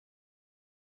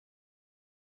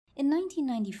In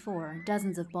 1994,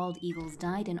 dozens of bald eagles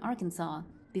died in Arkansas.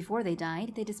 Before they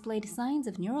died, they displayed signs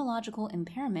of neurological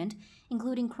impairment,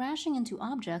 including crashing into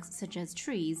objects such as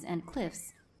trees and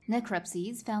cliffs.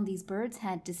 Necropsies found these birds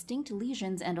had distinct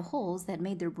lesions and holes that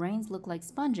made their brains look like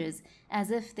sponges,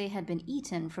 as if they had been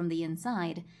eaten from the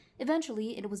inside.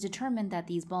 Eventually, it was determined that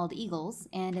these bald eagles,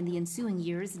 and in the ensuing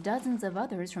years dozens of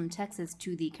others from Texas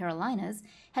to the Carolinas,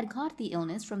 had caught the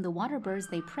illness from the water birds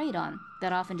they preyed on,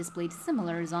 that often displayed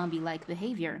similar zombie-like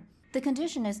behavior. The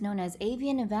condition is known as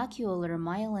avian vacuolar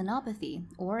myelinopathy,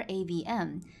 or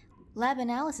AVM. Lab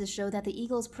analysis showed that the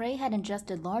eagle's prey had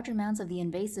ingested large amounts of the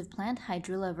invasive plant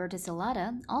Hydrilla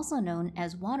verticillata, also known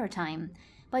as water-thyme.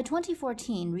 By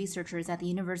 2014, researchers at the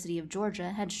University of Georgia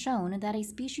had shown that a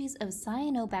species of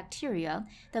cyanobacteria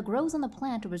that grows on the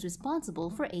plant was responsible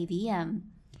for AVM.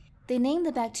 They named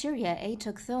the bacteria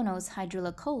Aetokthonos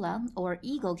hydrillicola, or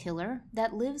eagle killer,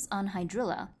 that lives on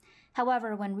Hydrilla.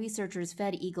 However, when researchers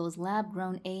fed eagles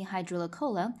lab-grown A.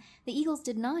 hydrillicola, the eagles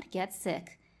did not get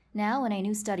sick. Now, in a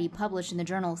new study published in the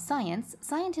journal Science,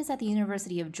 scientists at the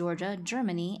University of Georgia,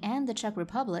 Germany, and the Czech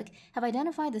Republic have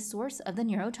identified the source of the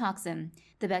neurotoxin.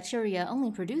 The bacteria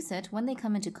only produce it when they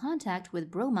come into contact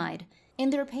with bromide.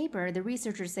 In their paper, the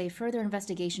researchers say further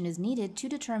investigation is needed to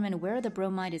determine where the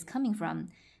bromide is coming from.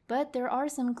 But there are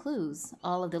some clues.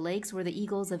 All of the lakes where the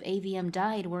eagles of AVM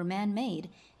died were man-made,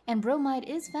 and bromide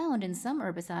is found in some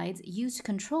herbicides used to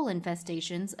control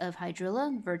infestations of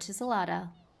Hydrilla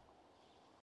verticillata.